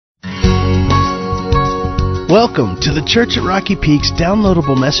Welcome to the Church at Rocky Peak's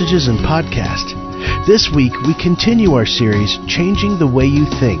downloadable messages and podcast. This week, we continue our series, Changing the Way You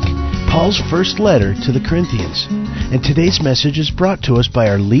Think, Paul's first letter to the Corinthians. And today's message is brought to us by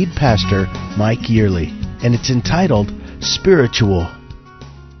our lead pastor, Mike Yearley, and it's entitled, Spiritual.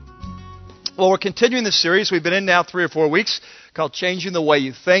 Well, we're continuing this series. We've been in now 3 or 4 weeks called Changing the Way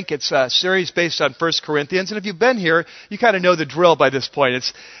You Think. It's a series based on 1 Corinthians. And if you've been here, you kind of know the drill by this point.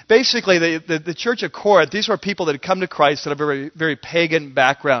 It's basically the church of Corinth. These were people that had come to Christ that have a very, very pagan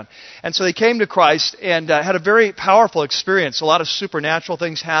background. And so they came to Christ and had a very powerful experience. A lot of supernatural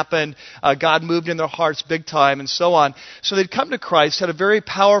things happened. God moved in their hearts big time and so on. So they'd come to Christ, had a very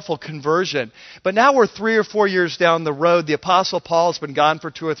powerful conversion. But now we're 3 or 4 years down the road. The Apostle Paul has been gone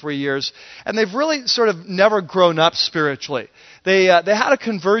for 2 or 3 years. And they've really sort of never grown up spiritually. They had a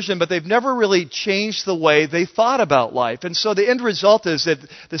conversion, but they've never really changed the way they thought about life. And so the end result is that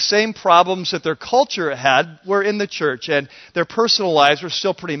the same problems that their culture had were in the church, and their personal lives were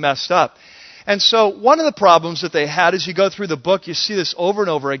still pretty messed up. And so one of the problems that they had, as you go through the book, you see this over and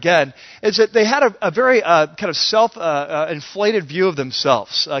over again, is that they had a very kind of self-inflated view of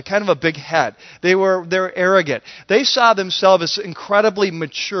themselves, kind of a big head. They're arrogant. They saw themselves as incredibly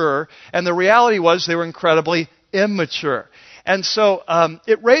mature, and the reality was they were incredibly immature. And so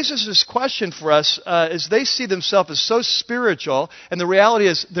it raises this question for us as they see themselves as so spiritual, and the reality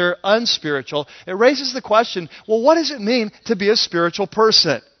is they're unspiritual. It raises the question, well, what does it mean to be a spiritual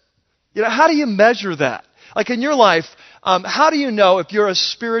person? You know, how do you measure that? Like in your life, how do you know if you're a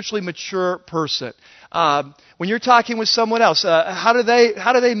spiritually mature person? When you're talking with someone else, how do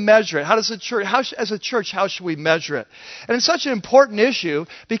they measure it? How does the church, as a church, how should we measure it? And it's such an important issue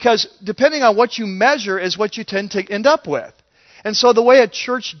because depending on what you measure is what you tend to end up with. And so the way a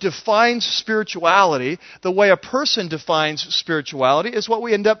church defines spirituality, the way a person defines spirituality is what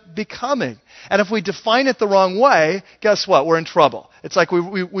we end up becoming. And if we define it the wrong way, guess what? We're in trouble. It's like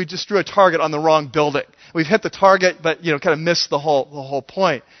we just drew a target on the wrong building. We've hit the target, but kind of missed the whole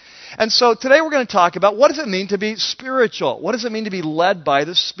point. And so today we're going to talk about what does it mean to be spiritual? What does it mean to be led by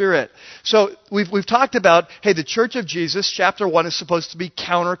the Spirit? So we've talked about, hey, the Church of Jesus, chapter 1 is supposed to be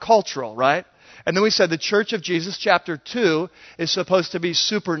countercultural, right? And then we said the Church of Jesus, chapter 2, is supposed to be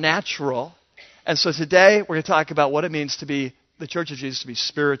supernatural. And so today we're going to talk about what it means to be the Church of Jesus, to be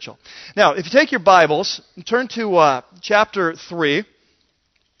spiritual. Now, if you take your Bibles, turn to chapter 3.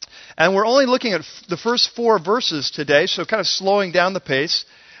 And we're only looking at the first 4 verses today, so kind of slowing down the pace.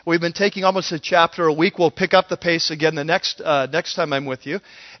 We've been taking almost a chapter a week. We'll pick up the pace again the next time I'm with you,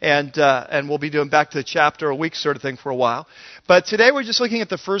 and we'll be doing back to the chapter a week sort of thing for a while. But today we're just looking at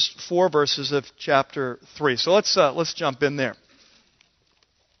the first 4 verses of chapter 3. So let's jump in there.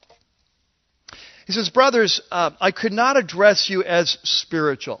 He says, "Brothers, I could not address you as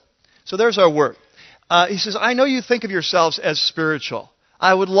spiritual." So there's our word. He says, "I know you think of yourselves as spiritual.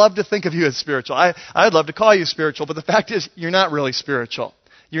 I would love to think of you as spiritual. I'd love to call you spiritual, but the fact is you're not really spiritual.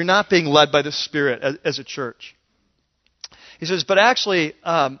 You're not being led by the Spirit as a church." He says, "But actually,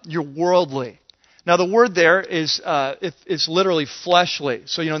 you're worldly." Now, the word there is literally fleshly.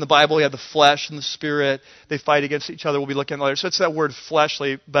 So, in the Bible, you have the flesh and the Spirit. They fight against each other. We'll be looking at later. So it's that word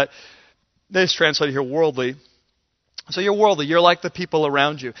fleshly, but they just translated here worldly. So you're worldly. You're like the people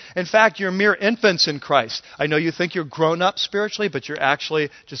around you. In fact, you're mere infants in Christ. I know you think you're grown up spiritually, but you're actually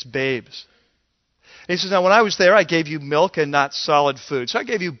just babes. And he says, "Now when I was there, I gave you milk and not solid food." So I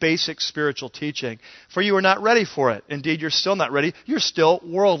gave you basic spiritual teaching, for you were not ready for it. Indeed, you're still not ready. You're still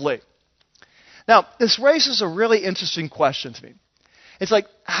worldly. Now, this raises a really interesting question to me. It's like,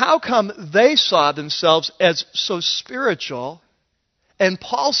 how come they saw themselves as so spiritual, and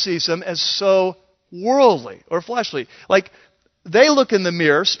Paul sees them as so worldly or fleshly? Like, they look in the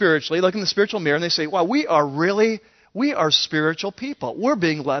mirror spiritually, look in the spiritual mirror, and they say, wow, we are spiritual people. We're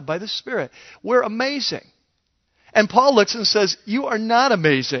being led by the Spirit. We're amazing. And Paul looks and says, you are not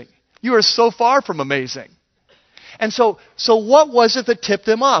amazing. You are so far from amazing. And so what was it that tipped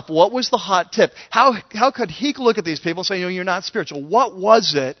him off? What was the hot tip? How could he look at these people and say, you're not spiritual? What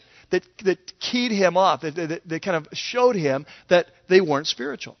was it that keyed him off, that kind of showed him that they weren't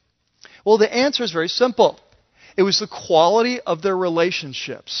spiritual? Well, the answer is very simple. It was the quality of their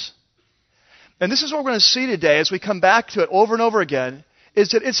relationships. And this is what we're going to see today as we come back to it over and over again, is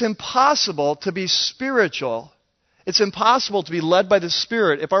that it's impossible to be spiritual. It's impossible to be led by the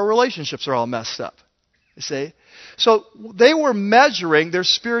Spirit if our relationships are all messed up. You see? So they were measuring their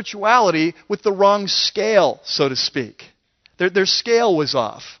spirituality with the wrong scale, so to speak. Their scale was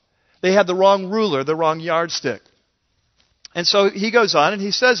off. They had the wrong ruler, the wrong yardstick. And so he goes on and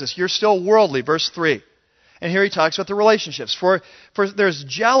he says this, you're still worldly, verse 3. And here he talks about the relationships. For there's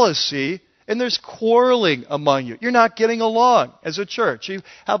jealousy and there's quarreling among you. You're not getting along as a church. You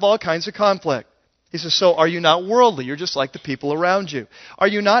have all kinds of conflict. He says, so are you not worldly? You're just like the people around you. Are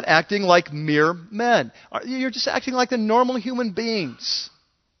you not acting like mere men? You're just acting like the normal human beings,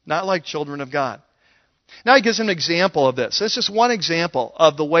 not like children of God. Now he gives an example of this. It's just one example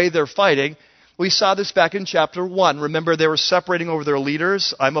of the way they're fighting. We saw this back in chapter 1. Remember, they were separating over their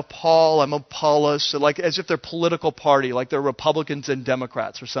leaders. I'm a Paul, I'm Apollos, so like as if they're political party, like they're Republicans and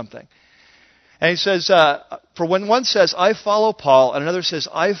Democrats or something. And he says, for when one says, I follow Paul, and another says,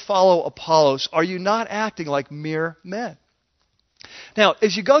 I follow Apollos, are you not acting like mere men? Now,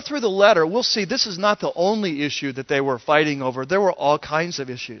 as you go through the letter, we'll see this is not the only issue that they were fighting over. There were all kinds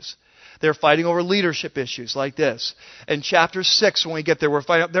of issues. They're fighting over leadership issues like this. In chapter 6, when we get there,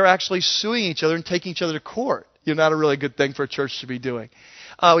 they're actually suing each other and taking each other to court. Not a really good thing for a church to be doing.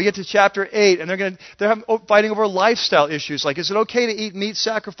 We get to chapter 8, and they're fighting over lifestyle issues, like is it okay to eat meat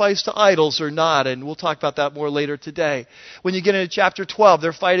sacrificed to idols or not? And we'll talk about that more later today. When you get into chapter 12,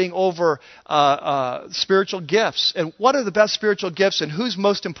 they're fighting over spiritual gifts, and what are the best spiritual gifts, and who's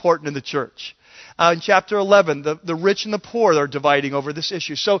most important in the church? In chapter 11, the rich and the poor are dividing over this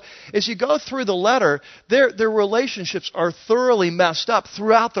issue. So as you go through the letter, their relationships are thoroughly messed up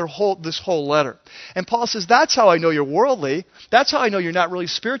throughout this whole letter. And Paul says, that's how I know you're worldly. That's how I know you're not really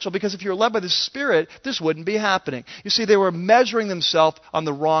spiritual, because if you're led by the Spirit, this wouldn't be happening. You see, they were measuring themselves on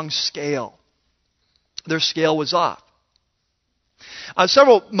the wrong scale. Their scale was off.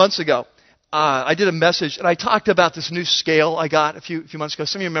 Several months ago, I did a message, and I talked about this new scale I got a few months ago.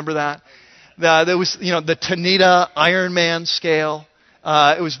 Some of you remember that? There was, the Tanita Ironman scale.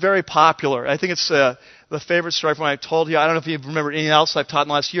 It was very popular. I think it's the favorite story from when I told you. I don't know if you remember anything else I've taught in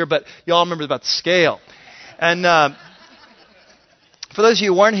the last year, but you all remember about the scale. And for those of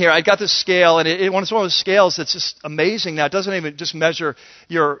you who weren't here, I got this scale, and it's one of those scales that's just amazing. Now, it doesn't even just measure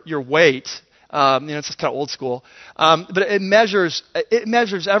your weight. It's just kind of old school. But it measures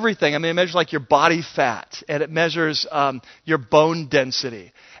everything. I mean, it measures like your body fat, and it measures your bone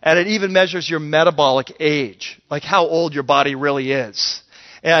density. And it even measures your metabolic age, like how old your body really is.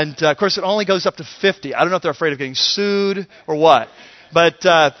 And, of course, it only goes up to 50. I don't know if they're afraid of getting sued or what. But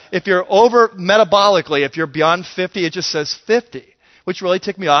if you're over metabolically, if you're beyond 50, it just says 50, which really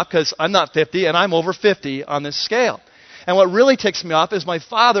ticked me off because I'm not 50 and I'm over 50 on this scale. And what really ticks me off is my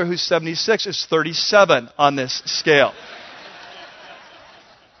father, who's 76, is 37 on this scale.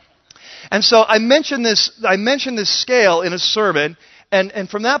 And so I mentioned this scale in a sermon. And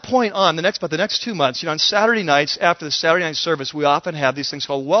from that point on, the next 2 months, on Saturday nights, after the Saturday night service, we often have these things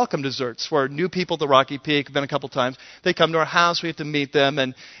called welcome desserts, where new people at the Rocky Peak, have been a couple times, they come to our house, we have to meet them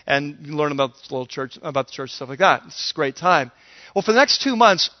and learn about the little church, about the church, stuff like that. It's a great time. Well, for the next 2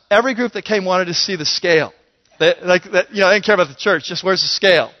 months, every group that came wanted to see the scale. They didn't care about the church, just where's the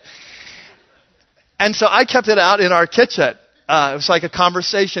scale? And so I kept it out in our kitchen. It was like a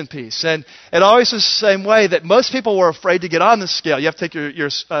conversation piece. And it always was the same way that most people were afraid to get on the scale. You have to take your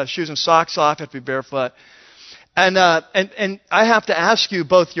shoes and socks off. You have to be barefoot. And I have to ask you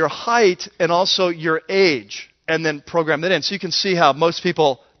both your height and also your age and then program that in. So you can see how most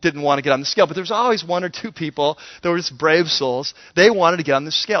people didn't want to get on the scale. But there's always one or two people that were just brave souls. They wanted to get on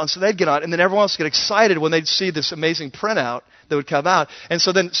the scale. And so they'd get on. And then everyone else would get excited when they'd see this amazing printout that would come out. And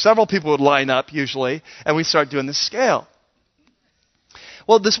so then several people would line up usually. And we'd start doing the scale.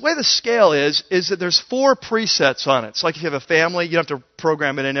 Well, this way the scale is that there's 4 presets on it. So like if you have a family, you don't have to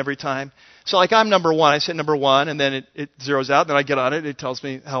program it in every time. So like I'm number 1, I say number 1, and then it zeroes out, and then I get on it, it tells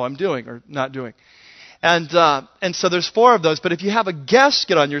me how I'm doing or not doing. And so there's 4 of those, but if you have a guest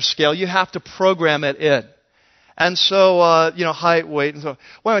get on your scale, you have to program it in. And so, height, weight, and so on.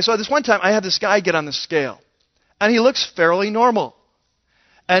 Well, anyway, so this one time I had this guy get on the scale, and he looks fairly normal.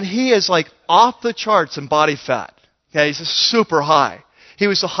 And he is like off the charts in body fat. Okay, he's just super high. He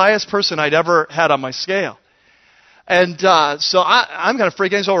was the highest person I'd ever had on my scale. And so I'm going to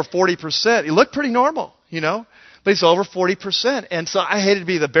freak out. He's over 40%. He looked pretty normal, but he's over 40%. And so I hated to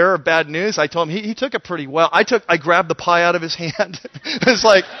be the bearer of bad news. I told him he took it pretty well. I grabbed the pie out of his hand. It's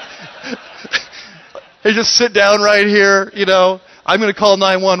like, hey, just sit down right here, I'm going to call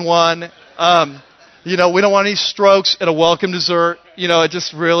 911. We don't want any strokes at a welcome dessert. It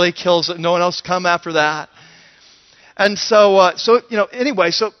just really kills it. No one else come after that. And so anyway,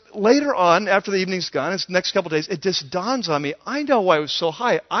 so later on, after the evening's gone, it's the next couple of days, it just dawns on me, I know why it was so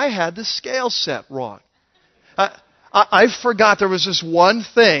high. I had the scale set wrong. I forgot there was this one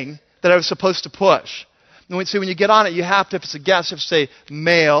thing that I was supposed to push. And when you get on it, you have to, if it's a guest, you have to say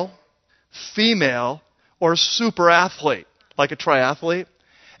male, female, or super athlete, like a triathlete.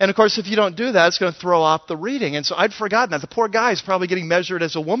 And of course, if you don't do that, it's going to throw off the reading. And so I'd forgotten that. The poor guy is probably getting measured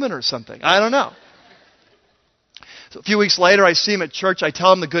as a woman or something. I don't know. So a few weeks later, I see him at church. I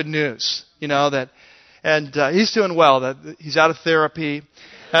tell him the good news, and he's doing well. That he's out of therapy,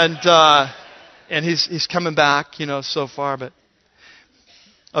 and he's coming back, so far. But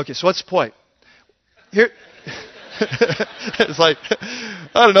okay, so what's the point? Here, it's like,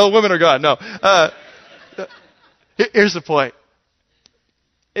 I don't know, women are gone. No, here's the point: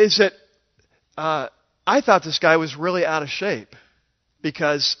 is that I thought this guy was really out of shape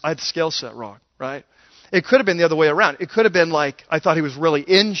because I had the scale set wrong, right? It could have been the other way around. It could have been like I thought he was really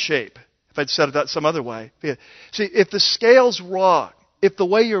in shape if I'd said it that some other way. See, if the scale's wrong, if the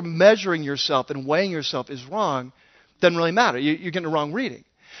way you're measuring yourself and weighing yourself is wrong, it doesn't really matter. You're getting the wrong reading.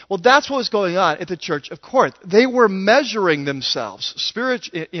 Well, that's what was going on at the church of Corinth. They were measuring themselves,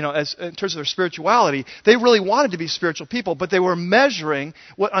 as in terms of their spirituality. They really wanted to be spiritual people, but they were measuring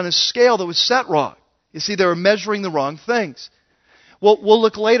on a scale that was set wrong. You see, they were measuring the wrong things. Well, we'll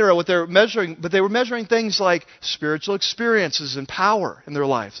look later at what they're measuring, but they were measuring things like spiritual experiences and power in their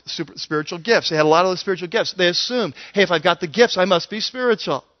life, spiritual gifts. They had a lot of those spiritual gifts. They assumed, hey, if I've got the gifts, I must be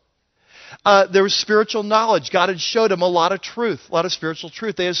spiritual. There was spiritual knowledge. God had showed them a lot of truth, a lot of spiritual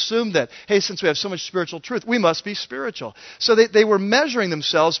truth. They assumed that, hey, since we have so much spiritual truth, we must be spiritual. So they were measuring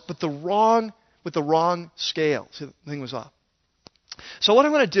themselves, but with the wrong scale. See, the thing was off. So what I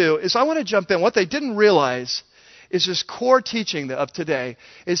want to do is I want to jump in. What they didn't realize is this core teaching of today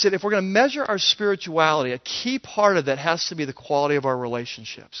is that if we're going to measure our spirituality, a key part of that has to be the quality of our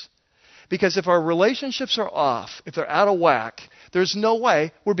relationships. Because if our relationships are off, if they're out of whack, there's no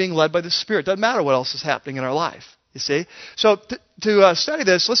way we're being led by the Spirit. Doesn't matter what else is happening in our life, you see. So to study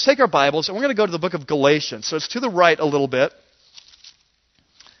this, let's take our Bibles, and we're going to go to the book of Galatians. So it's to the right a little bit.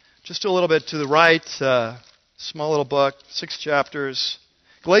 Just a little bit to the right. Small little book, 6 chapters.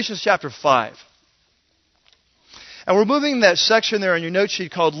 Galatians chapter 5. And we're moving that section there on your note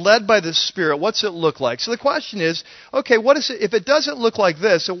sheet called Led by the Spirit. What's it look like? So the question is, okay, what is it, if it doesn't look like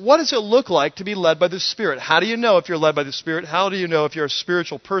this, what does it look like to be led by the Spirit? How do you know if you're led by the Spirit? How do you know if you're a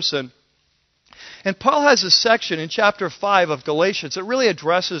spiritual person? And Paul has a section in chapter 5 of Galatians that really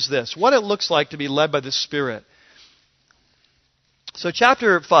addresses this, what it looks like to be led by the Spirit. So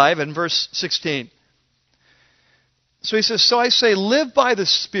chapter 5 and verse 16. So he says, so I say, live by the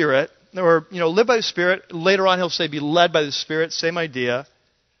Spirit, or, live by the Spirit. Later on he'll say, be led by the Spirit. Same idea.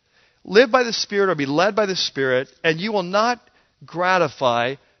 Live by the Spirit or be led by the Spirit, and you will not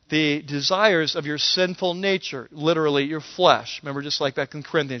gratify the desires of your sinful nature. Literally, your flesh. Remember, just like back in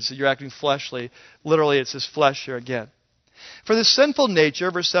Corinthians, you're acting fleshly. Literally, it's this flesh here again. For the sinful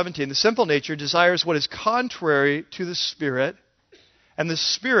nature, verse 17, the sinful nature desires what is contrary to the Spirit, and the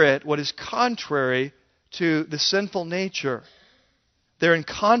Spirit what is contrary to the sinful nature. They're in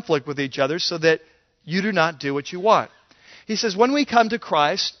conflict with each other so that you do not do what you want. He says, when we come to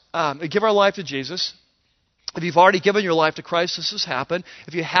Christ, give our life to Jesus. If you've already given your life to Christ, this has happened.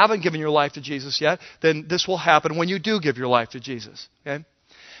 If you haven't given your life to Jesus yet, then this will happen when you do give your life to Jesus. Okay?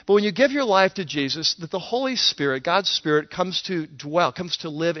 But when you give your life to Jesus, that the Holy Spirit, God's Spirit, comes to dwell, comes to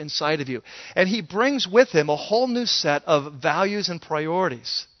live inside of you. And He brings with Him a whole new set of values and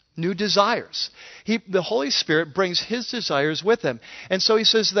priorities. New desires. The Holy Spirit brings His desires with Him. And so He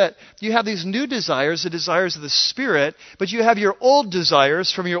says that you have these new desires, the desires of the Spirit, but you have your old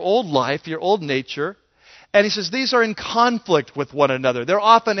desires from your old life, your old nature. And He says these are in conflict with one another. They're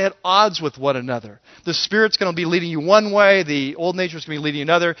often at odds with one another. The Spirit's going to be leading you one way, the old nature's going to be leading you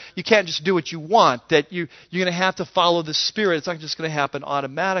another. You can't just do what you want. That you're going to have to follow the Spirit. It's not just going to happen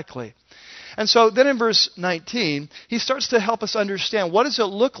automatically. And so then in verse 19, he starts to help us understand what does it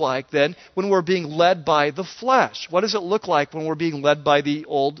look like then when we're being led by the flesh? What does it look like when we're being led by the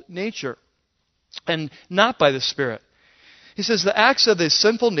old nature and not by the Spirit? He says the acts of the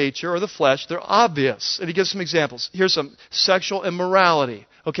sinful nature or the flesh, they're obvious. And he gives some examples. Here's some: sexual immorality.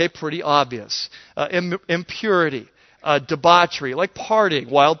 Okay, pretty obvious. Impurity. Debauchery, like partying,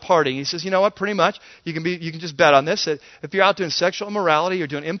 wild partying. He says, you know what, pretty much, you can just bet on this, that if you're out doing sexual immorality, you're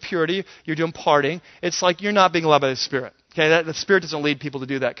doing impurity, you're doing partying, it's like you're not being led by the Spirit. Okay, the Spirit doesn't lead people to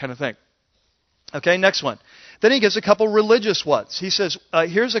do that kind of thing. Okay, next one. Then he gives a couple religious ones. He says,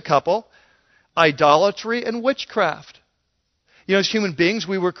 here's a couple: idolatry and witchcraft. As human beings,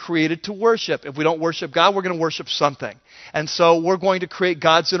 we were created to worship. If we don't worship God, we're going to worship something. And so we're going to create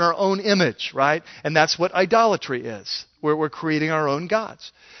gods in our own image, right? And that's what idolatry is. We're creating our own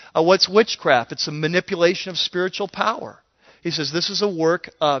gods. What's witchcraft? It's a manipulation of spiritual power. He says this is a work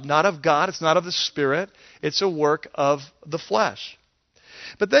not of God. It's not of the Spirit. It's a work of the flesh.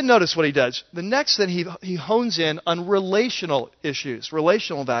 But then notice what he does. The next thing, he hones in on relational issues,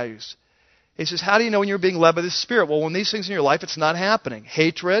 relational values. He says, how do you know when you're being led by the Spirit? Well, when these things in your life, it's not happening.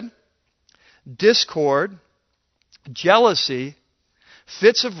 Hatred, discord, jealousy,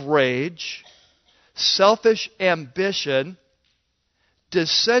 fits of rage, selfish ambition,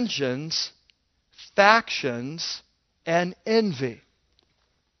 dissensions, factions, and envy.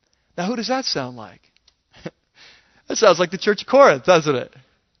 Now, who does that sound like? That sounds like the Church of Corinth, doesn't it?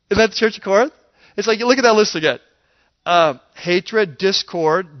 Isn't that the Church of Corinth? It's like, you look at that list again. Hatred,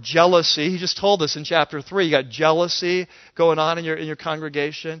 discord, jealousy. He just told us in chapter 3, you got jealousy going on in your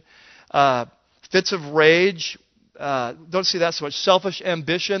congregation. Fits of rage. Don't see that so much. Selfish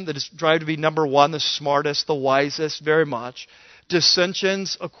ambition, the drive to be number one, the smartest, the wisest, very much.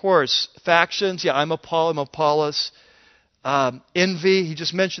 Dissensions, of course. Factions, yeah, I'm Apollos. Envy, he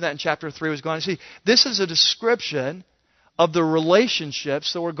just mentioned that in chapter 3. Was going to see. This is a description of the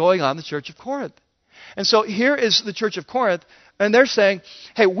relationships that were going on in the Church of Corinth. And so here is the Church of Corinth, and they're saying,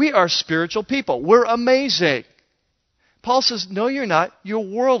 hey, we are spiritual people. We're amazing. Paul says, no, you're not. You're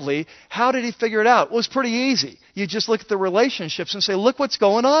worldly. How did he figure it out? Well, it's pretty easy. You just look at the relationships and say, look what's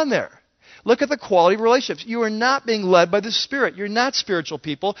going on there. Look at the quality of relationships. You are not being led by the Spirit. You're not spiritual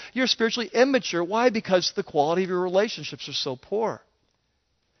people. You're spiritually immature. Why? Because the quality of your relationships are so poor.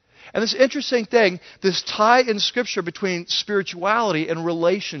 And this interesting thing, this tie in Scripture between spirituality and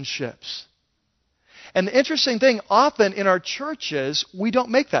relationships. And the interesting thing, often in our churches, we don't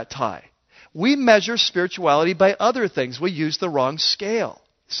make that tie. We measure spirituality by other things. We use the wrong scale.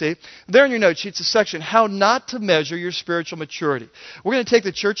 See? There in your note sheets, a section, how not to measure your spiritual maturity. We're going to take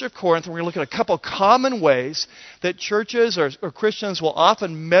the Church of Corinth and we're going to look at a couple common ways that churches or Christians will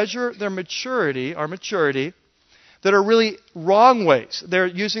often measure their maturity, our maturity, that are really wrong ways. They're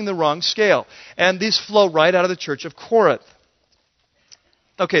using the wrong scale. And these flow right out of the Church of Corinth.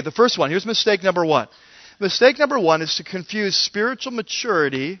 Okay, the first one. Here's mistake number one. Mistake number one is to confuse spiritual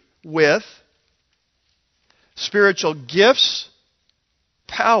maturity with spiritual gifts,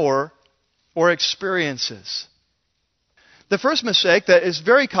 power, or experiences. The first mistake that is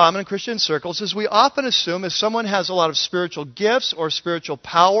very common in Christian circles is we often assume if someone has a lot of spiritual gifts or spiritual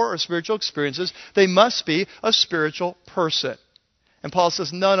power or spiritual experiences, they must be a spiritual person. And Paul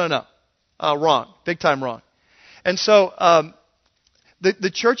says, no. Wrong. Big time wrong. And so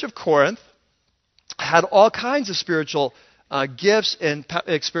the Church of Corinth had all kinds of spiritual gifts and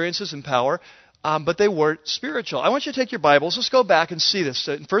experiences and power, but they weren't spiritual. I want you to take your Bibles. Let's go back and see this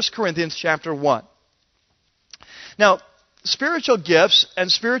in 1 Corinthians chapter 1. Now, spiritual gifts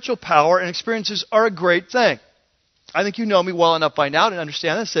and spiritual power and experiences are a great thing. I think you know me well enough by now to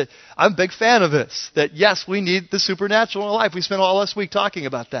understand this, that I'm a big fan of this. That yes, we need the supernatural in our life. We spent all last week talking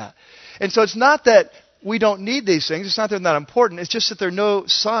about that. And so it's not that we don't need these things. It's not that they're not important. It's just that they're no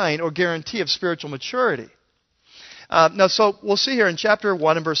sign or guarantee of spiritual maturity. So we'll see here in chapter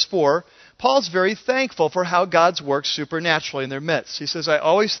 1 and verse 4, Paul's very thankful for how God's works supernaturally in their midst. He says, I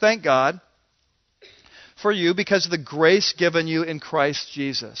always thank God for you because of the grace given you in Christ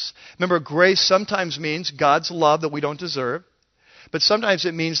Jesus. Remember, grace sometimes means God's love that we don't deserve, but sometimes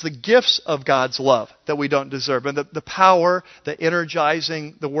it means the gifts of God's love that we don't deserve, and the power, the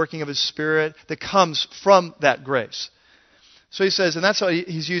energizing, the working of His Spirit that comes from that grace. So he says, and that's how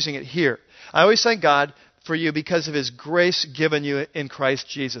he's using it here. I always thank God for you because of His grace given you in Christ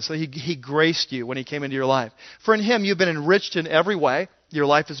Jesus. So He graced you when He came into your life. For in Him you've been enriched in every way. Your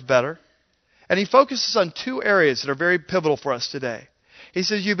life is better. And he focuses on two areas that are very pivotal for us today. He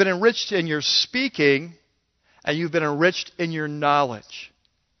says you've been enriched in your speaking and you've been enriched in your knowledge.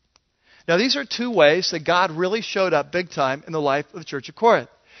 Now these are two ways that God really showed up big time in the life of the Church of Corinth.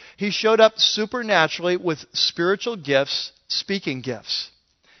 He showed up supernaturally with spiritual gifts, speaking gifts,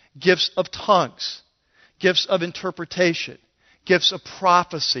 gifts of tongues, gifts of interpretation, gifts of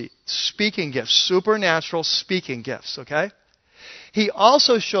prophecy, speaking gifts, supernatural speaking gifts, okay? He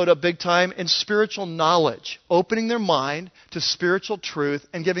also showed up big time in spiritual knowledge, opening their mind to spiritual truth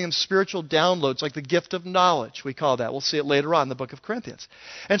and giving them spiritual downloads, like the gift of knowledge, we call that. We'll see it later on in the book of Corinthians.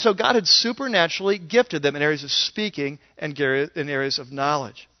 And so God had supernaturally gifted them in areas of speaking and in areas of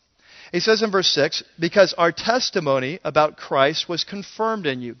knowledge. He says in verse 6, because our testimony about Christ was confirmed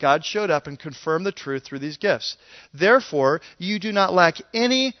in you. God showed up and confirmed the truth through these gifts. Therefore, you do not lack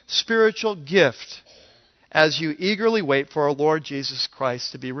any spiritual gift as you eagerly wait for our Lord Jesus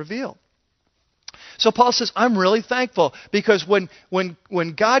Christ to be revealed. So Paul says, I'm really thankful because when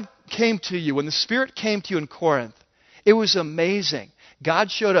God came to you, when the Spirit came to you in Corinth, it was amazing. God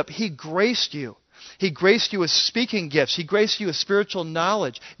showed up. He graced you. He graced you with speaking gifts. He graced you with spiritual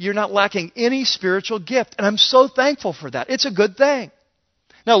knowledge. You're not lacking any spiritual gift. And I'm so thankful for that. It's a good thing.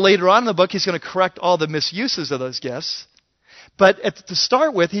 Now, later on in the book, he's going to correct all the misuses of those gifts. But to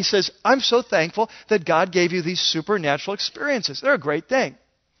start with, he says, I'm so thankful that God gave you these supernatural experiences. They're a great thing.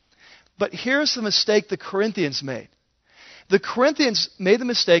 But here's the mistake the Corinthians made. The Corinthians made the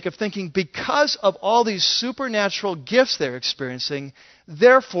mistake of thinking because of all these supernatural gifts they're experiencing,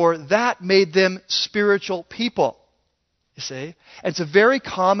 therefore that made them spiritual people. You see? And it's a very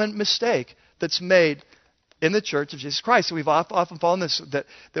common mistake that's made in the Church of Jesus Christ. We've often fallen this, that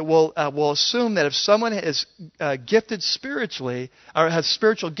we'll assume that if someone is gifted spiritually, or has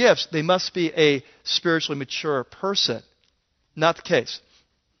spiritual gifts, they must be a spiritually mature person. Not the case.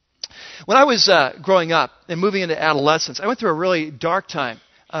 When I was growing up and moving into adolescence, I went through a really dark time.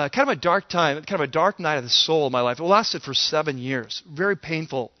 Kind of a dark night of the soul in my life. It lasted for 7 years. Very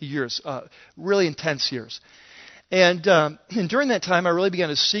painful years. Really intense years. And during that time, I really began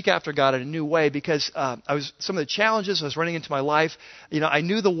to seek after God in a new way because some of the challenges I was running into my life, I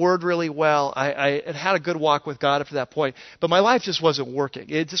knew the Word really well. I had a good walk with God up to that point, but my life just wasn't working.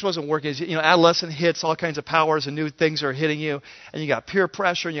 It just wasn't working. Adolescent hits, all kinds of powers and new things are hitting you, and you got peer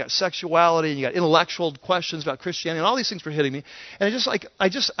pressure, and you got sexuality, and you got intellectual questions about Christianity, and all these things were hitting me. And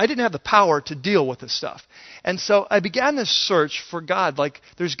I didn't have the power to deal with this stuff. And so I began this search for God. Like,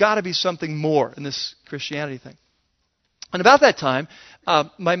 there's got to be something more in this Christianity thing. And about that time,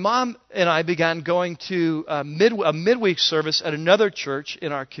 my mom and I began going to a midweek service at another church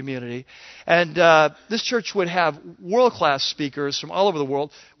in our community. And this church would have world-class speakers from all over the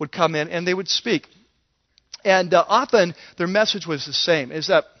world would come in and they would speak. And often their message was the same, is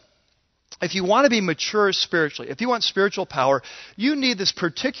that if you want to be mature spiritually, if you want spiritual power, you need this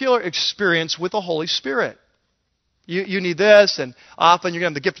particular experience with the Holy Spirit. You need this, and often you're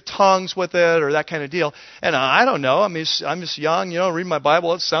going to have the gift of tongues with it, or that kind of deal. And I don't know. I'm just young, reading my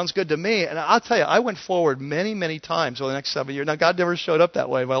Bible. It sounds good to me. And I'll tell you, I went forward many, many times over the next 7 years. Now, God never showed up that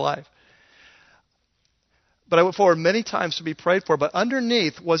way in my life. But I went forward many times to be prayed for. But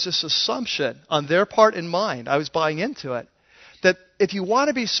underneath was this assumption on their part and mine, I was buying into it, that if you want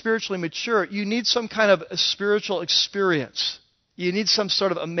to be spiritually mature, you need some kind of a spiritual experience. You need some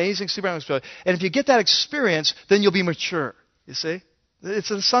sort of amazing supernatural experience. And if you get that experience, then you'll be mature. You see? It's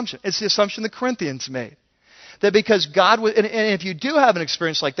an assumption. It's the assumption the Corinthians made. That because God would, and if you do have an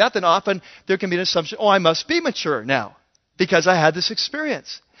experience like that, then often there can be an assumption, I must be mature now because I had this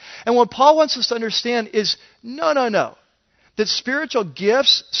experience. And what Paul wants us to understand is, no. That spiritual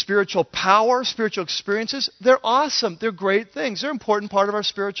gifts, spiritual power, spiritual experiences, they're awesome. They're great things. They're an important part of our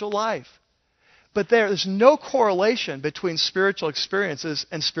spiritual life. But there's no correlation between spiritual experiences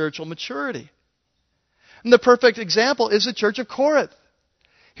and spiritual maturity. And the perfect example is the church of Corinth.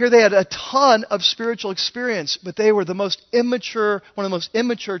 Here they had a ton of spiritual experience, but they were one of the most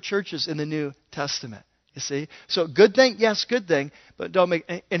immature churches in the New Testament. You see? So good thing, yes, good thing, but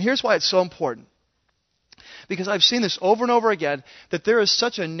and here's why it's so important. Because I've seen this over and over again, that there is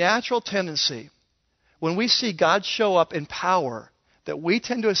such a natural tendency when we see God show up in power that we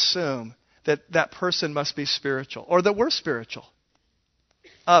tend to assume that person must be spiritual, or that we're spiritual.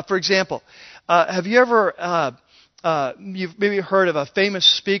 For example, have you ever, you've maybe heard of a famous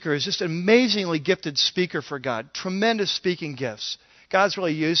speaker who's just an amazingly gifted speaker for God, tremendous speaking gifts. God's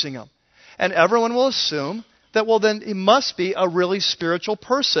really using him. And everyone will assume that, well, then he must be a really spiritual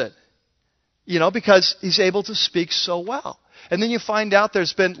person, because he's able to speak so well. And then you find out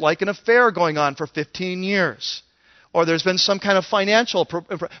there's been like an affair going on for 15 years. Or there's been some kind of financial...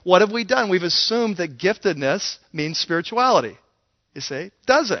 What have we done? We've assumed that giftedness means spirituality. You see? It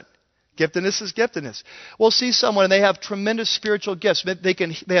doesn't. Giftedness is giftedness. We'll see someone and they have tremendous spiritual gifts.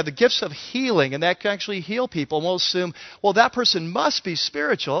 They have the gifts of healing, and that can actually heal people. And we'll assume, well, that person must be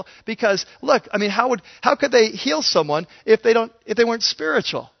spiritual because, look, how could they heal someone if they weren't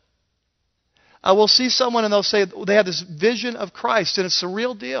spiritual? We'll see someone and they'll say they have this vision of Christ, and it's the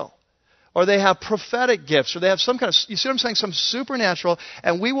real deal. Or they have prophetic gifts, or they have some kind of, you see what I'm saying, some supernatural,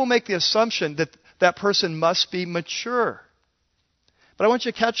 and we will make the assumption that that person must be mature. But I want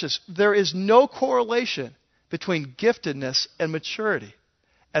you to catch this. There is no correlation between giftedness and maturity.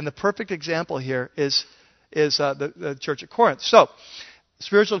 And the perfect example here is the church at Corinth. So,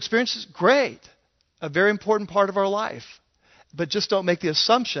 spiritual experience is great, a very important part of our life. But just don't make the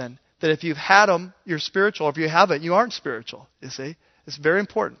assumption that if you've had them, you're spiritual, or if you haven't, you aren't spiritual. You see? It's very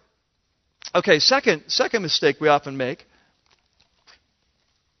important. Okay, second mistake we often make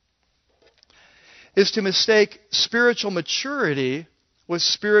is to mistake spiritual maturity with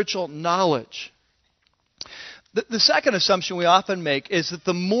spiritual knowledge. The second assumption we often make is that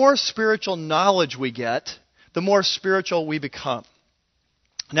the more spiritual knowledge we get, the more spiritual we become.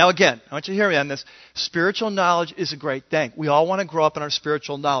 Now again, I want you to hear me on this. Spiritual knowledge is a great thing. We all want to grow up in our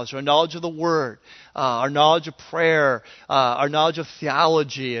spiritual knowledge, our knowledge of the Word, our knowledge of prayer, our knowledge of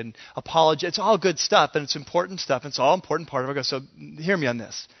theology and apology. It's all good stuff, and it's important stuff. It's all important part of our God. So hear me on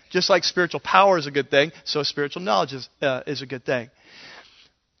this. Just like spiritual power is a good thing, so spiritual knowledge is a good thing.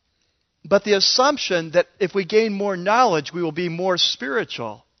 But the assumption that if we gain more knowledge, we will be more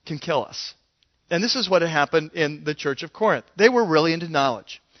spiritual can kill us. And this is what had happened in the church of Corinth. They were really into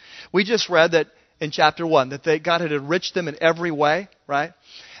knowledge. We just read that in chapter 1 that God had enriched them in every way, right?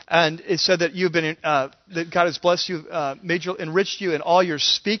 And it said that that God has blessed you, enriched you in all your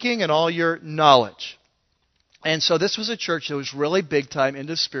speaking and all your knowledge. And so this was a church that was really big time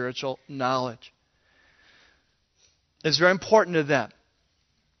into spiritual knowledge. It's very important to them.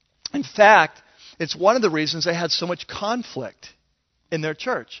 In fact, it's one of the reasons they had so much conflict in their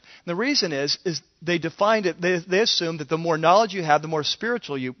church. And the reason is they defined it, they assumed that the more knowledge you have, the more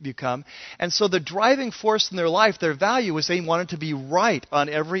spiritual you become. And so the driving force in their life, their value, was they wanted to be right on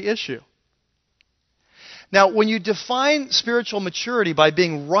every issue. Now, when you define spiritual maturity by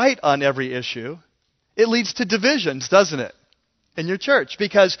being right on every issue, it leads to divisions, doesn't it, in your church?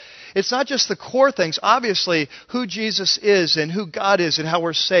 Because it's not just the core things, obviously, who Jesus is and who God is and how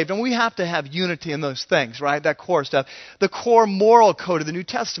we're saved. And we have to have unity in those things, right? That core stuff. The core moral code of the New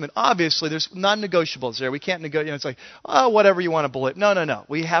Testament, obviously, there's non-negotiables there. We can't negotiate. It's like, oh, whatever you want to believe. No.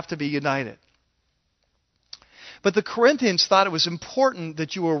 We have to be united. But the Corinthians thought it was important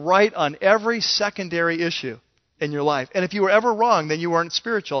that you were right on every secondary issue in your life. And if you were ever wrong, then you weren't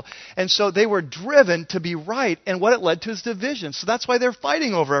spiritual. And so they were driven to be right, and what it led to is division. So that's why they're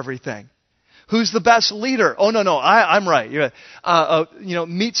fighting over everything. Who's the best leader? Oh, no, I'm right.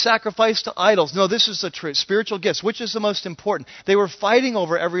 Meat sacrifice to idols. No, this is the truth. Spiritual gifts. Which is the most important? They were fighting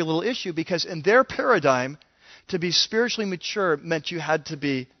over every little issue because in their paradigm, to be spiritually mature meant you had to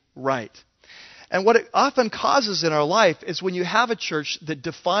be right. And what it often causes in our life is when you have a church that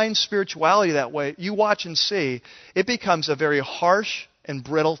defines spirituality that way, you watch and see, it becomes a very harsh and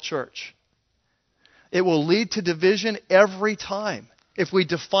brittle church. It will lead to division every time. If we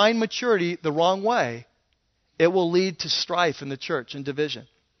define maturity the wrong way, it will lead to strife in the church and division.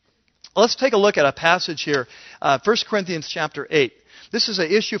 Let's take a look at a passage here, 1 Corinthians chapter 8. This is an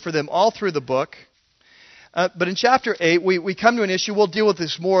issue for them all through the book. But in chapter 8, we come to an issue. We'll deal with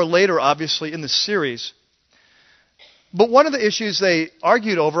this more later, obviously, in the series. But one of the issues they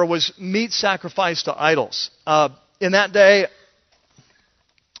argued over was meat sacrificed to idols. In that day,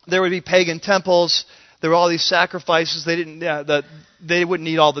 there would be pagan temples. There were all these sacrifices. They wouldn't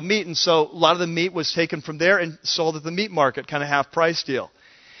eat all the meat, and so a lot of the meat was taken from there and sold at the meat market, kind of half-price deal.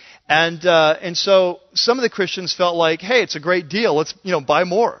 And so some of the Christians felt like, hey, it's a great deal. Let's buy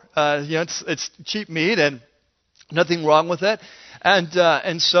more. It's cheap meat and nothing wrong with it.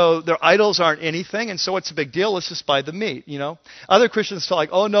 And so their idols aren't anything, and so it's a big deal. Let's just buy the meat. Other Christians felt like,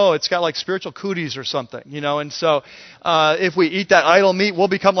 oh no, it's got like spiritual cooties or something. And so if we eat that idol meat, we'll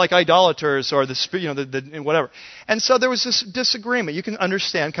become like idolaters or whatever. And so there was this disagreement. You can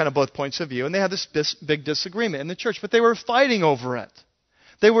understand kind of both points of view, and they had this big disagreement in the church, but they were fighting over it.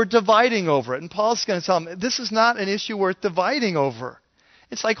 They were dividing over it. And Paul's going to tell them, this is not an issue worth dividing over.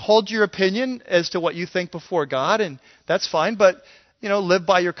 It's like, hold your opinion as to what you think before God, and that's fine, but, live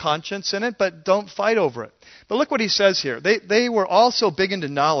by your conscience in it, but don't fight over it. But look what he says here. They were also big into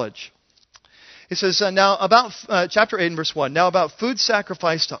knowledge. He says, now about, chapter 8 and verse 1, now about food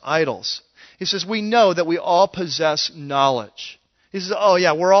sacrificed to idols. He says, we know that we all possess knowledge. He says, oh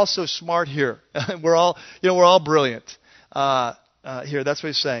yeah, we're all so smart here. we're all brilliant. Here, that's what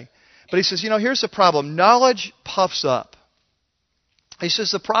he's saying. But he says, here's the problem. Knowledge puffs up. He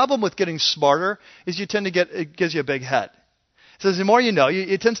says the problem with getting smarter is it gives you a big head. He says the more you know,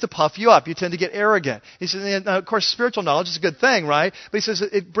 it tends to puff you up. You tend to get arrogant. He says, and of course, spiritual knowledge is a good thing, right? But he says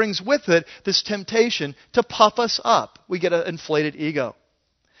it brings with it this temptation to puff us up. We get an inflated ego.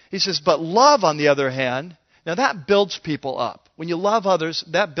 He says, but love, on the other hand, now that builds people up. When you love others,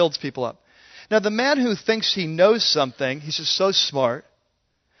 that builds people up. Now, the man who thinks he knows something, he's just so smart,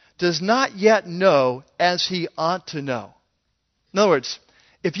 does not yet know as he ought to know. In other words,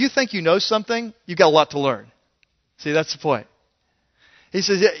 if you think you know something, you've got a lot to learn. See, that's the point. He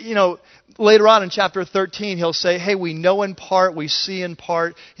says, later on in chapter 13, he'll say, hey, we know in part, we see in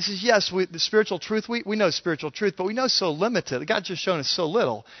part. He says, yes, the spiritual truth, we know spiritual truth, but we know so limited. God's just shown us so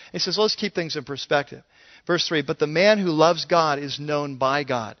little. He says, let's keep things in perspective. Verse 3, but the man who loves God is known by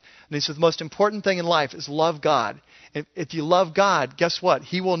God. And he says the most important thing in life is love God. And if you love God, guess what?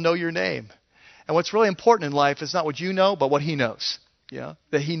 He will know your name. And what's really important in life is not what you know, but what He knows.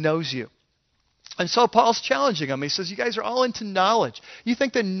 That He knows you. And so Paul's challenging them. He says, you guys are all into knowledge. You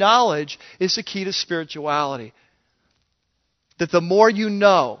think that knowledge is the key to spirituality. That the more you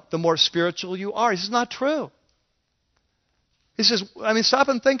know, the more spiritual you are. He says, not true. He says, stop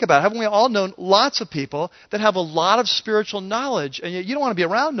and think about it. Haven't we all known lots of people that have a lot of spiritual knowledge, and yet you don't want to be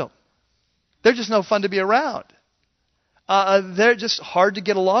around them? They're just no fun to be around. They're just hard to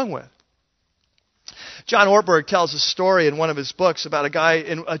get along with. John Ortberg tells a story in one of his books about a guy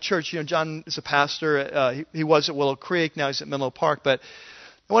in a church. John is a pastor. He was at Willow Creek. Now he's at Menlo Park. But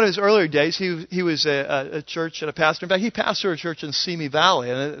in one of his earlier days, he was a church and a pastor. In fact, he pastored a church in Simi Valley.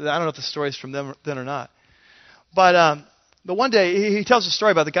 And I don't know if the story's from them then or not. But one day, he tells a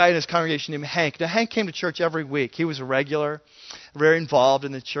story about the guy in his congregation named Hank. Now, Hank came to church every week. He was a regular, very involved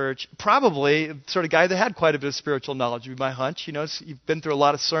in the church. Probably the sort of guy that had quite a bit of spiritual knowledge, would be my hunch. You've been through a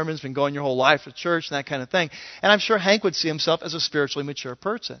lot of sermons, been going your whole life to church and that kind of thing. And I'm sure Hank would see himself as a spiritually mature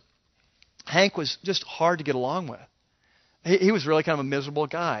person. Hank was just hard to get along with. He was really kind of a miserable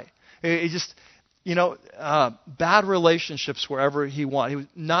guy. He just... bad relationships wherever he went. He was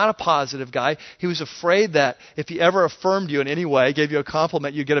not a positive guy. He was afraid that if he ever affirmed you in any way, gave you a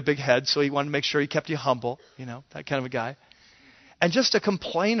compliment, you'd get a big head, so he wanted to make sure he kept you humble, that kind of a guy. And just a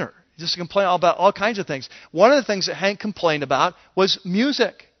complainer. Just to complain about all kinds of things. One of the things that Hank complained about was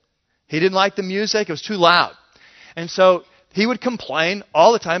music. He didn't like the music. It was too loud. And so he would complain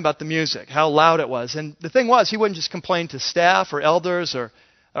all the time about the music, how loud it was. And the thing was, he wouldn't just complain to staff or elders or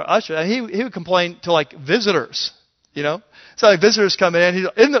usher. He would complain to visitors, So visitors come in,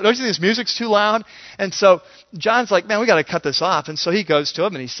 don't you think this music's too loud? And so John's like, man, we got to cut this off. And so he goes to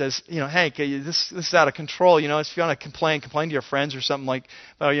him and he says, Hank, this is out of control. If you want to complain to your friends or something like,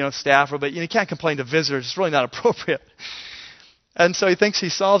 staff, but you can't complain to visitors. It's really not appropriate. And so he thinks he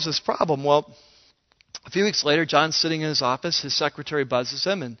solves this problem. Well, a few weeks later, John's sitting in his office. His secretary buzzes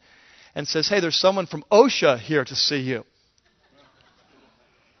him and says, hey, there's someone from OSHA here to see you.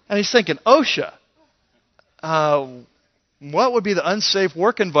 And he's thinking, OSHA, what would be the unsafe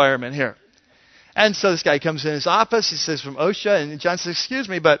work environment here? And so this guy comes in his office. He says, from OSHA. And John says, excuse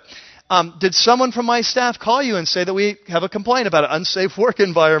me, but did someone from my staff call you and say that we have a complaint about an unsafe work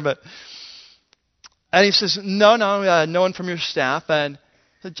environment? And he says, no one from your staff. And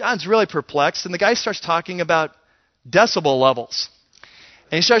so John's really perplexed. And the guy starts talking about decibel levels.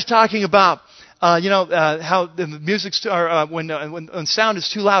 And he starts talking about how the music, when sound is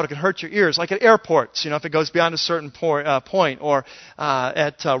too loud, it can hurt your ears, like at airports, if it goes beyond a certain point, or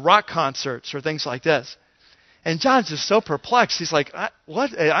at rock concerts or things like this. And John's just so perplexed. He's like,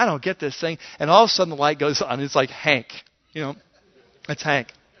 what? I don't get this thing. And all of a sudden the light goes on. It's like Hank. It's Hank.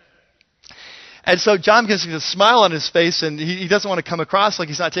 And so John gets a smile on his face, and he doesn't want to come across like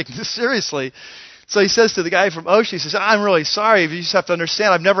he's not taking this seriously. So he says to the guy from OSHA, he says, I'm really sorry. You just have to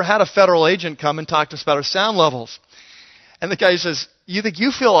understand, I've never had a federal agent come and talk to us about our sound levels. And the guy says, you think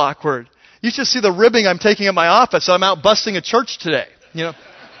you feel awkward? You should see the ribbing I'm taking at my office. I'm out busting a church today.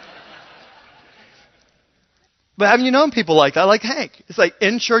 But haven't you known people like that? Like Hank. It's like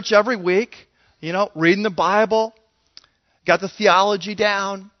in church every week, reading the Bible, got the theology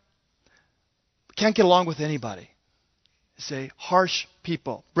down, can't get along with anybody. Say harsh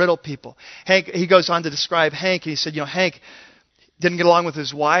people, brittle people. Hank, he goes on to describe Hank. He said, Hank didn't get along with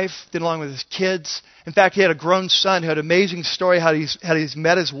his wife, didn't get along with his kids. In fact, he had a grown son who had an amazing story how he's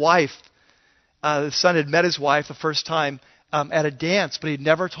met his wife. The son had met his wife the first time at a dance, but he'd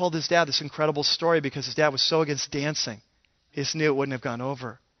never told his dad this incredible story because his dad was so against dancing. He just knew it wouldn't have gone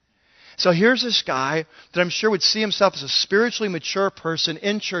over. So here's this guy that I'm sure would see himself as a spiritually mature person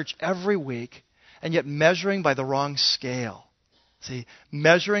in church every week, and yet measuring by the wrong scale. See,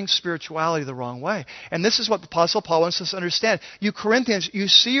 measuring spirituality the wrong way. And this is what the Apostle Paul wants us to understand. You Corinthians, you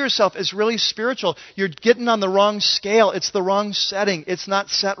see yourself as really spiritual. You're getting on the wrong scale. It's the wrong setting. It's not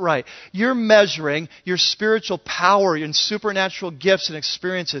set right. You're measuring your spiritual power and supernatural gifts and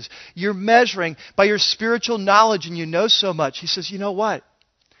experiences. You're measuring by your spiritual knowledge, and you know so much. He says, you know what?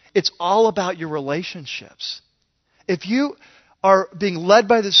 It's all about your relationships. If you are being led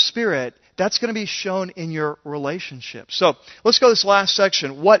by the Spirit, that's going to be shown in your relationship. So let's go to this last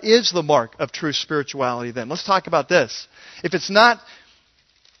section. What is the mark of true spirituality then? Let's talk about this. If it's not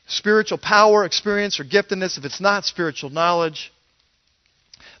spiritual power, experience, or giftedness, if it's not spiritual knowledge,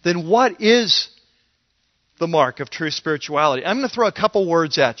 then what is the mark of true spirituality? I'm going to throw a couple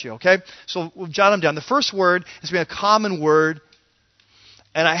words at you, okay? So we'll jot them down. The first word is going to be a common word,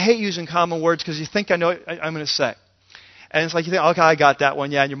 and I hate using common words because you think I know what I'm going to say. And it's like you think, okay, I got that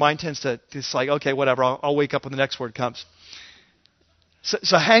one. Yeah, and your mind tends to, it's like, okay, whatever, I'll wake up when the next word comes.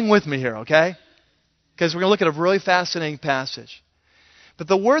 So hang with me here, okay? Because we're going to look at a really fascinating passage. But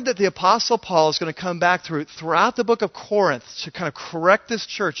the word that the Apostle Paul is going to come back throughout the book of Corinth to kind of correct this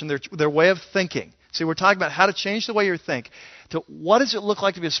church and their way of thinking. See, we're talking about how to change the way you think. To what does it look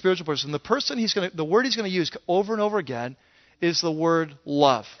like to be a spiritual person? The word he's going to use over and over again is the word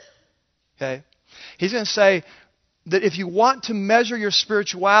love. Okay? He's going to say that if you want to measure your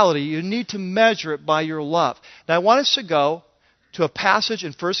spirituality, you need to measure it by your love. Now, I want us to go to a passage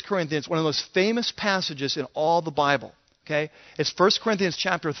in 1 Corinthians, one of the most famous passages in all the Bible. Okay? It's 1 Corinthians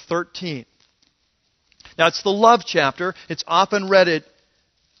chapter 13. Now, it's the love chapter. It's often read at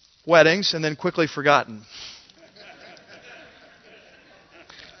weddings and then quickly forgotten.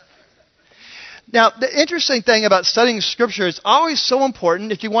 Now, the interesting thing about studying Scripture, it's always so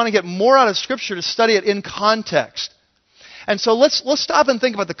important, if you want to get more out of Scripture, to study it in context. And so let's stop and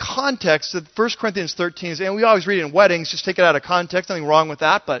think about the context that 1 Corinthians 13 is. And we always read it in weddings, just take it out of context. Nothing wrong with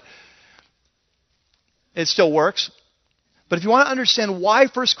that, but it still works. But if you want to understand why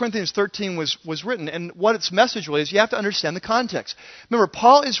 1 Corinthians 13 was written and what its message really is, you have to understand the context. Remember,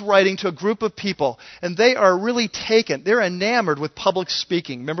 Paul is writing to a group of people, and they are really taken. They're enamored with public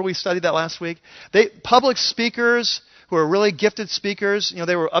speaking. Remember we studied that last week? Public speakers who are really gifted speakers,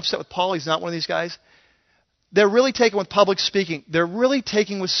 they were upset with Paul. He's not one of these guys. They're really taken with public speaking. They're really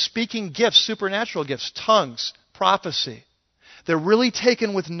taken with speaking gifts, supernatural gifts, tongues, prophecy. They're really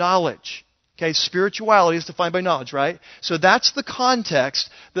taken with knowledge. Okay, spirituality is defined by knowledge, right? So that's the context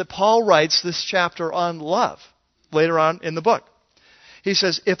that Paul writes this chapter on love later on in the book. He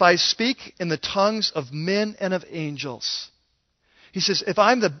says, if I speak in the tongues of men and of angels. He says, if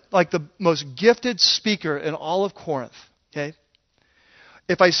I'm the most gifted speaker in all of Corinth, okay?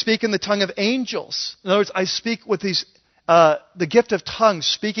 If I speak in the tongue of angels, in other words, I speak with the gift of tongues,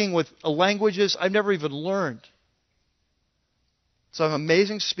 speaking with languages I've never even learned. So I'm an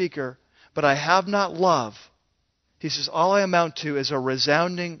amazing speaker, but I have not love. He says, all I amount to is a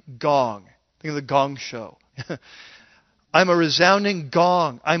resounding gong. Think of the Gong Show. I'm a resounding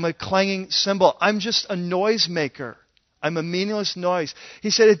gong. I'm a clanging cymbal. I'm just a noisemaker. I'm a meaningless noise. He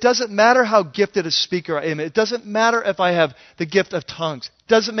said, it doesn't matter how gifted a speaker I am. It doesn't matter if I have the gift of tongues. It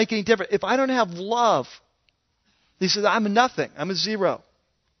doesn't make any difference. If I don't have love, he said, I'm a nothing. I'm a zero.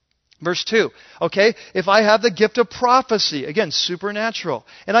 Verse 2, okay, if I have the gift of prophecy, again, supernatural,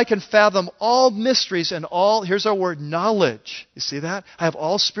 and I can fathom all mysteries and all, here's our word, knowledge. You see that? I have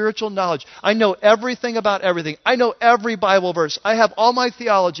all spiritual knowledge. I know everything about everything. I know every Bible verse. I have all my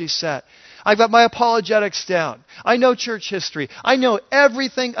theology set. I've got my apologetics down. I know church history. I know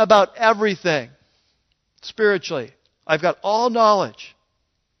everything about everything. Spiritually, I've got all knowledge.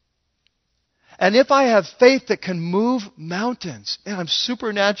 And if I have faith that can move mountains, and I'm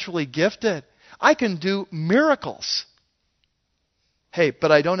supernaturally gifted, I can do miracles. Hey,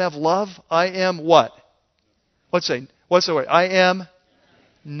 but I don't have love. I am what? What's the word? I am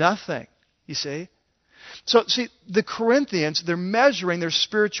nothing. You see? So, the Corinthians, they're measuring their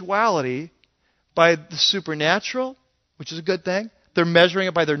spirituality by the supernatural, which is a good thing. They're measuring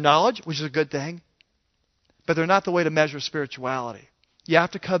it by their knowledge, which is a good thing. But they're not the way to measure spirituality. You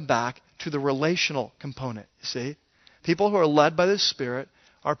have to come back to the relational component, you see. People who are led by the Spirit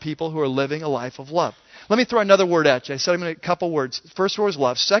are people who are living a life of love. Let me throw another word at you. I said I'm going to a couple words. First word is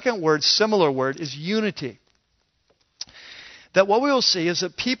love. Second word, similar word, is unity. That what we will see is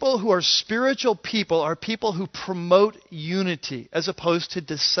that people who are spiritual people are people who promote unity as opposed to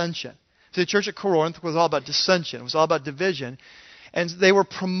dissension. So the church at Corinth was all about dissension. It was all about division. And they were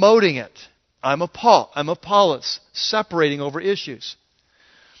promoting it. I'm of Paul. I'm of Apollos. Separating over issues.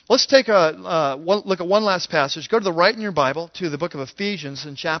 Let's take a look at one last passage. Go to the right in your Bible to the book of Ephesians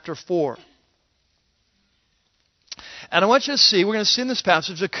in chapter 4. And I want you to see, we're going to see in this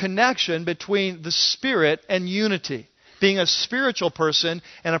passage a connection between the Spirit and unity. Being a spiritual person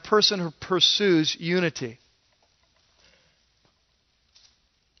and a person who pursues unity.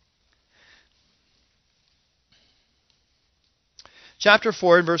 Chapter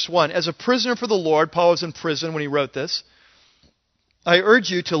 4 and verse 1. As a prisoner for the Lord, Paul was in prison when he wrote this. I urge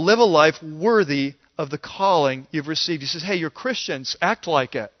you to live a life worthy of the calling you've received. He says, hey, you're Christians. Act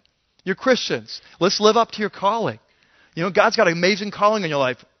like it. You're Christians. Let's live up to your calling. God's got an amazing calling in your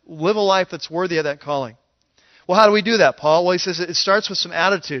life. Live a life that's worthy of that calling. Well, how do we do that, Paul? Well, he says it starts with some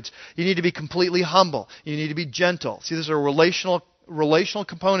attitudes. You need to be completely humble. You need to be gentle. See, these are relational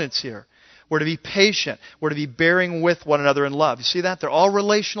components here. We're to be patient. We're to be bearing with one another in love. You see that? They're all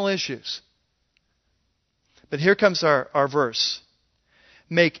relational issues. But here comes our verse.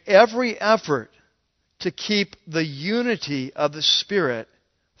 Make every effort to keep the unity of the Spirit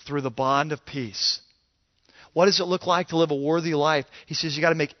through the bond of peace. What does it look like to live a worthy life? He says you've got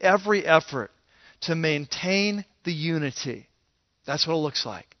to make every effort to maintain the unity. That's what it looks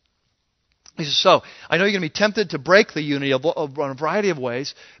like. He says, so, I know you're going to be tempted to break the unity in a variety of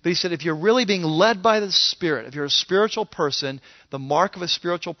ways, but he said, if you're really being led by the Spirit, if you're a spiritual person, the mark of a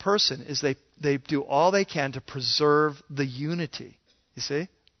spiritual person is they do all they can to preserve the unity. You see?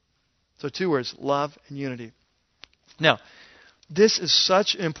 So 2 words, love and unity. Now, this is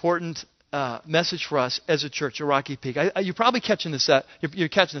such an important message for us as a church at Rocky Peak. You're probably catching this. You're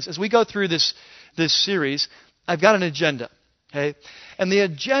catching this. As we go through this series, I've got an agenda. Okay? And the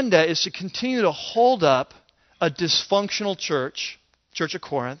agenda is to continue to hold up a dysfunctional church of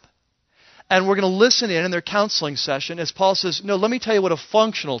Corinth, and we're going to listen in their counseling session as Paul says, no, let me tell you what a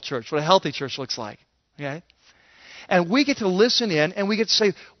functional church, what a healthy church looks like. Okay? And we get to listen in and we get to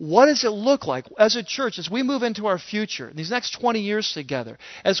say, what does it look like as a church as we move into our future, these next 20 years together,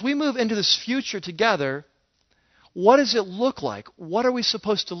 as we move into this future together, what does it look like? What are we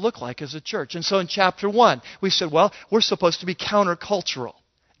supposed to look like as a church? And so in chapter 1, we said, well, we're supposed to be countercultural.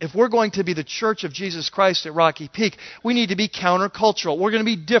 If we're going to be the church of Jesus Christ at Rocky Peak, we need to be countercultural. We're going to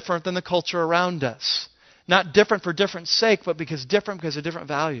be different than the culture around us. Not different for different sake, but different because of different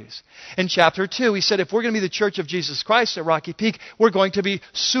values. In chapter 2, we said if we're going to be the church of Jesus Christ at Rocky Peak, we're going to be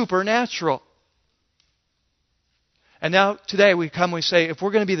supernatural. And now today we come and we say, if we're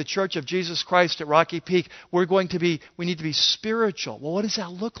going to be the church of Jesus Christ at Rocky Peak, we need to be spiritual. Well, what does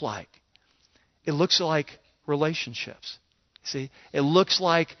that look like? It looks like relationships. See? It looks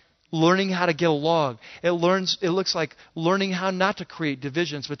like learning how to get along. It looks like learning how not to create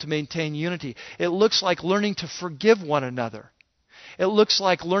divisions, but to maintain unity. It looks like learning to forgive one another. It looks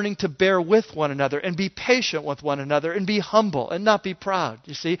like learning to bear with one another and be patient with one another and be humble and not be proud.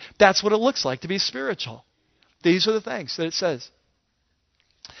 You see? That's what it looks like to be spiritual. These are the things that it says.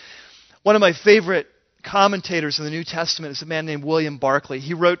 One of my favorite commentators in the New Testament is a man named William Barclay.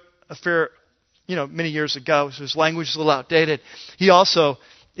 He wrote many years ago, so his language is a little outdated. He also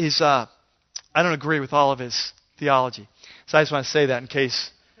is, I don't agree with all of his theology. So I just want to say that in case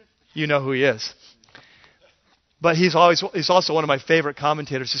you know who he is. But he's also one of my favorite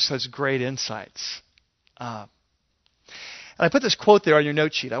commentators. Just has great insights. And I put this quote there on your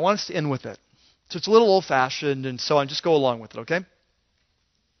note sheet. I want us to end with it. So it's a little old-fashioned and so on. Just go along with it, okay?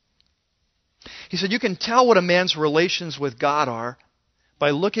 He said, you can tell what a man's relations with God are by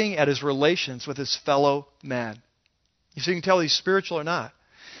looking at his relations with his fellow man. So you can tell he's spiritual or not.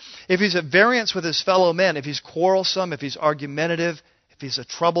 If he's at variance with his fellow men, if he's quarrelsome, if he's argumentative, if he's a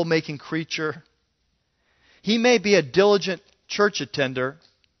troublemaking creature, he may be a diligent church attender,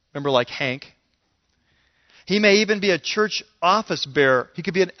 remember like Hank. He may even be a church office bearer. He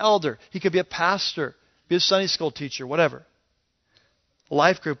could be an elder. He could be a pastor, be a Sunday school teacher, whatever. A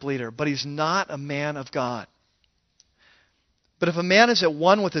life group leader, but he's not a man of God. But if a man is at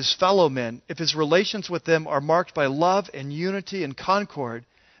one with his fellow men, if his relations with them are marked by love and unity and concord,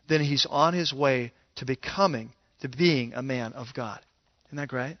 then he's on his way to being a man of God. Isn't that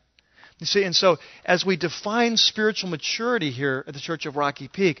great? You see, and so as we define spiritual maturity here at the Church of Rocky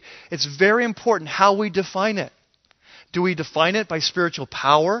Peak, it's very important how we define it. Do we define it by spiritual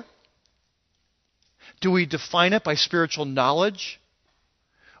power? Do we define it by spiritual knowledge?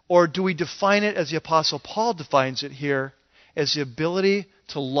 Or do we define it as the Apostle Paul defines it here, as the ability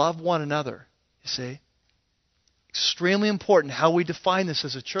to love one another? You see? Extremely important how we define this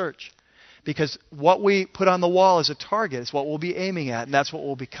as a church. Because what we put on the wall as a target is what we'll be aiming at, and that's what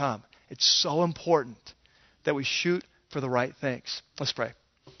we'll become. It's so important that we shoot for the right things. Let's pray.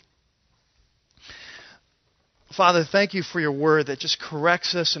 Father, thank you for your word that just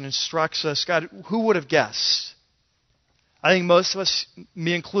corrects us and instructs us. God, who would have guessed? I think most of us,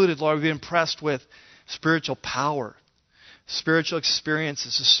 me included, Lord, would be impressed with spiritual power, spiritual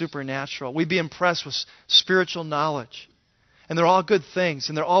experiences, the supernatural. We'd be impressed with spiritual knowledge. And they're all good things,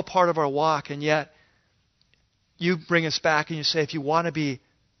 and they're all part of our walk, and yet you bring us back and you say, if you want to be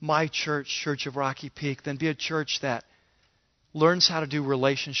my church, Church of Rocky Peak, then be a church that learns how to do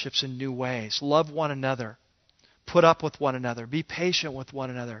relationships in new ways. Love one another. Put up with one another. Be patient with one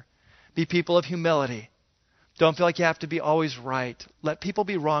another. Be people of humility. Don't feel like you have to be always right. Let people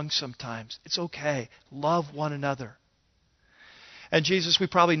be wrong sometimes. It's okay. Love one another. And Jesus, we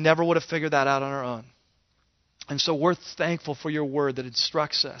probably never would have figured that out on our own. And so we're thankful for your word that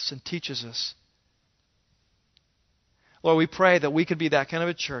instructs us and teaches us. Lord, we pray that we could be that kind of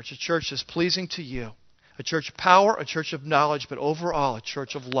a church that's pleasing to you, a church of power, a church of knowledge, but overall a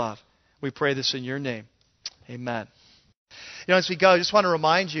church of love. We pray this in your name. Amen. You know, as we go, I just want to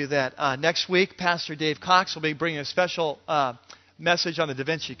remind you that next week, Pastor Dave Cox will be bringing a special message on the Da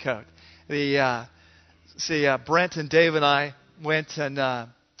Vinci Code. Brent and Dave and I went and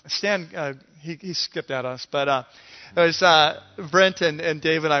Stan, he skipped out on us, but Brent and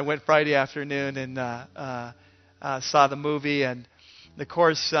Dave and I went Friday afternoon and saw the movie, and of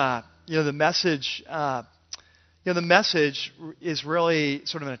course, the message. The message is really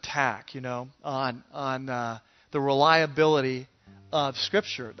sort of an attack, on the reliability of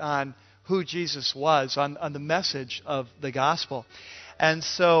Scripture, on who Jesus was, on the message of the gospel. And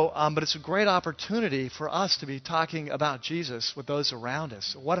so, but it's a great opportunity for us to be talking about Jesus with those around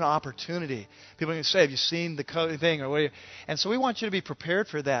us. What an opportunity. People are going to say, have you seen the thing? And so we want you to be prepared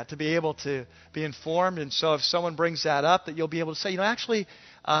for that, to be able to be informed. And so if someone brings that up, that you'll be able to say, actually,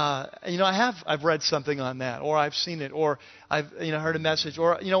 I've read something on that, or I've seen it, or I've heard a message,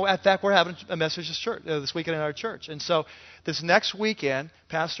 or in fact we're having a message this weekend in our church. And so this next weekend,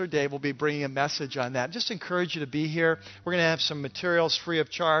 Pastor Dave will be bringing a message on that. Just encourage you to be here. We're going to have some materials free of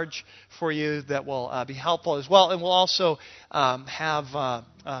charge for you that will be helpful as well, and we'll also have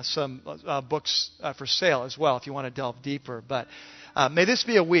some books for sale as well if you want to delve deeper. But may this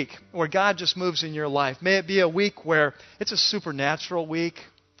be a week where God just moves in your life. May it be a week where it's a supernatural week.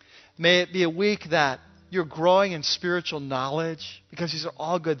 May it be a week that you're growing in spiritual knowledge, because these are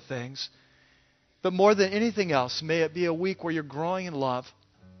all good things. But more than anything else, may it be a week where you're growing in love,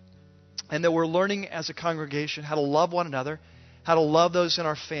 and that we're learning as a congregation how to love one another, how to love those in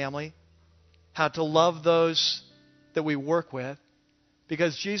our family, how to love those that we work with.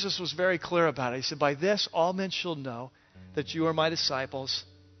 Because Jesus was very clear about it. He said, by this all men shall know that you are my disciples.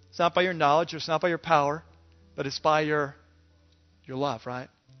 It's not by your knowledge, or it's not by your power, but it's by your love, right?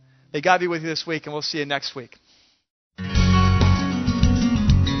 May God be with you this week, and we'll see you next week.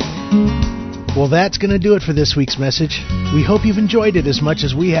 Well, that's going to do it for this week's message. We hope you've enjoyed it as much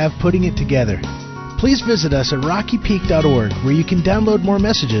as we have putting it together. Please visit us at rockypeak.org, where you can download more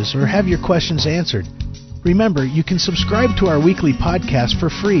messages or have your questions answered. Remember, you can subscribe to our weekly podcast for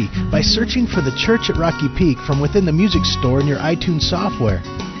free by searching for The Church at Rocky Peak from within the music store in your iTunes software.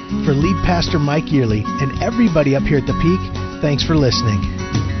 For lead pastor Mike Yearley and everybody up here at the Peak, thanks for listening.